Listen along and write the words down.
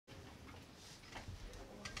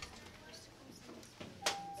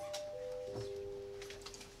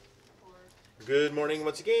Good morning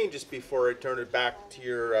once again. Just before I turn it back to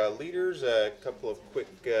your leaders, a couple of quick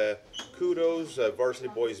kudos. Varsity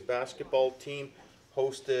boys basketball team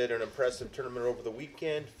hosted an impressive tournament over the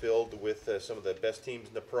weekend filled with some of the best teams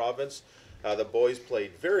in the province. The boys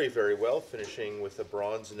played very, very well, finishing with a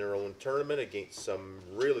bronze in their own tournament against some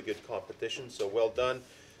really good competition. So well done,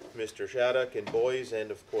 Mr. Shattuck and boys,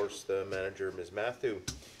 and of course the manager, Ms. Matthew.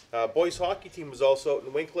 Boys hockey team was also out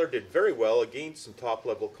in Winkler, did very well against some top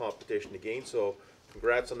level competition again, so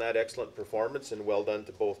congrats on that excellent performance and well done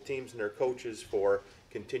to both teams and their coaches for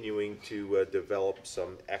continuing to develop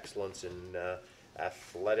some excellence in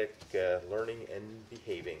athletic learning and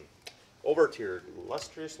behaving. Over to your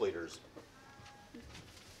illustrious leaders.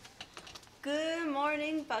 Good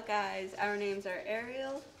morning, Buckeyes. Our names are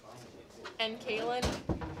Ariel and Kaylin.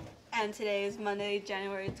 And today is Monday,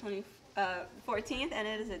 January 14th, and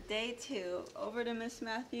it is a day 2. Over to Miss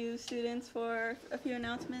Matthews, students, for a few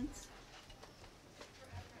announcements.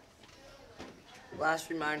 Last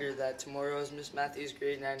reminder that tomorrow is Miss Matthews'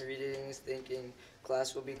 grade 9 reading thinking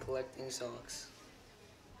class will be collecting socks.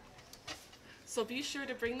 So be sure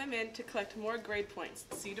to bring them in to collect more grade points.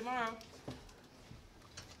 See you tomorrow.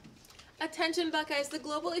 Attention Buckeyes, the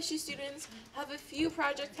Global Issue students have a few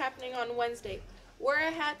projects happening on Wednesday. Wear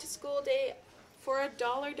a hat to school day for a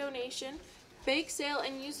 $1 donation, bake sale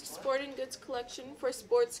and used sporting goods collection for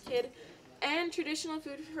Sports Kid, and traditional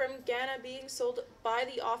food from Ghana being sold by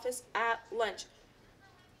the office at lunch.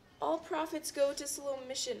 All profits go to Siloam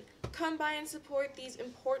Mission. Come by and support these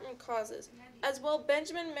important causes. As well,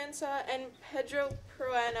 Benjamin Mensah and Pedro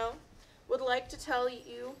Proano would like to tell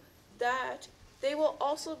you that they will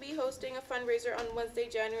also be hosting a fundraiser on Wednesday,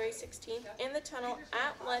 January 16th in the tunnel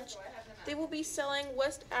at lunch. They will be selling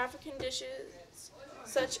West African dishes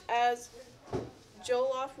such as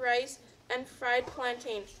jollof rice and fried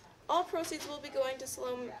plantain. All proceeds will be going to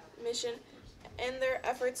Siloam Mission in their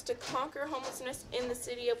efforts to conquer homelessness in the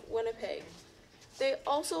city of Winnipeg. They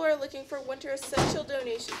also are looking for winter essential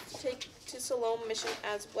donations to take to Siloam Mission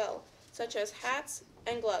as well, such as hats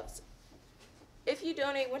and gloves. If you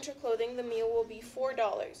donate winter clothing, the meal will be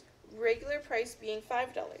 $4, regular price being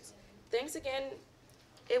 $5. Thanks again.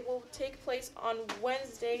 It will take place on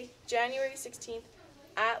Wednesday, January 16th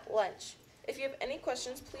at lunch. If you have any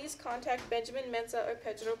questions, please contact Benjamin Mensah or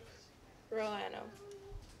Pedro Proano.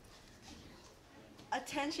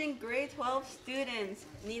 Attention grade 12 students.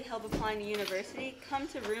 Need help applying to university? Come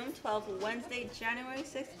to room 12 Wednesday, January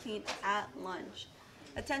 16th at lunch.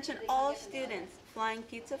 Attention all students. Flying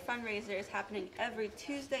Pizza fundraiser is happening every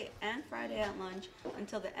Tuesday and Friday at lunch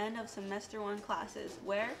until the end of semester 1 classes.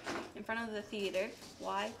 Where? In front of the theater.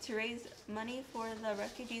 Why? To raise money for the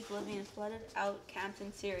refugees living in flooded out camps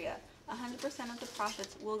in Syria. 100% of the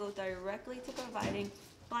profits will go directly to providing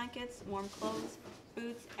blankets, warm clothes,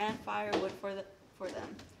 boots, and firewood for them.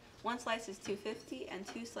 One slice is $2.50 and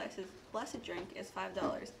 2 slices plus a drink is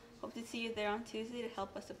 $5. Hope to see you there on Tuesday to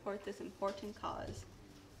help us support this important cause.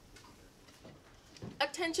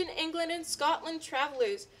 Attention England and Scotland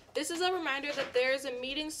travelers. This is a reminder that there is a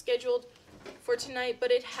meeting scheduled for tonight,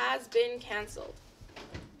 but it has been canceled.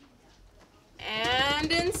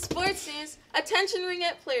 And in sports news, attention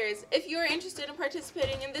ringette players. If you are interested in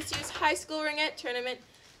participating in this year's high school ringette tournament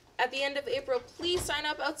at the end of April, please sign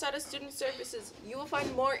up outside of Student Services. You will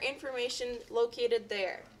find more information located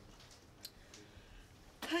there.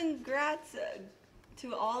 Congrats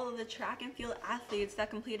to all of the track and field athletes that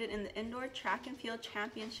completed in the Indoor Track and Field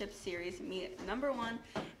Championship Series meet number 1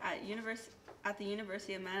 at the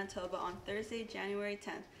University of Manitoba on Thursday, January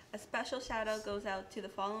 10th. A special shout out goes out to the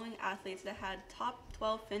following athletes that had top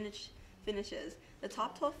 12 finishes. The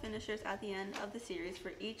top 12 finishers at the end of the series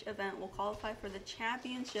for each event will qualify for the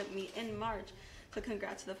championship meet in March. So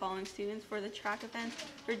congrats to the following students for the track event.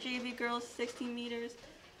 For JV girls, 60 meters,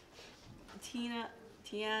 Tiana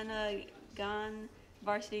Gan.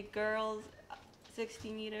 Varsity girls,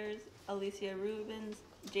 60 meters, Alicia Rubens.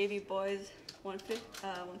 JV boys,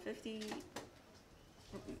 150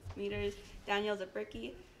 meters, Danielle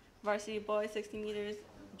Zabricki. Varsity boys, 60 meters,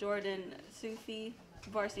 Jordan Sufi.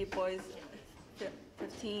 Varsity boys,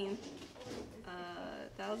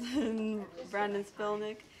 15,000, Brandon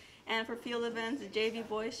Spilnick. And for field events, JV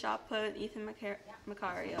boys, shot put, Ethan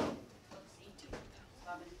Macario.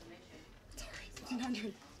 Sorry,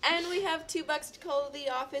 1,500. And we have $2 to call to the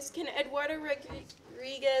office. Can Eduardo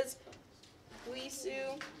Rodriguez,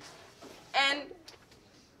 Guisu, and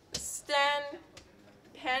Stan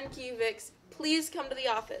Pankiewicz please come to the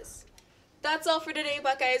office? That's all for today,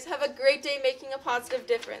 Buckeyes. Have a great day making a positive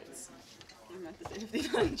difference. I meant to say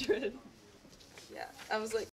 1,500. Yeah, I was like...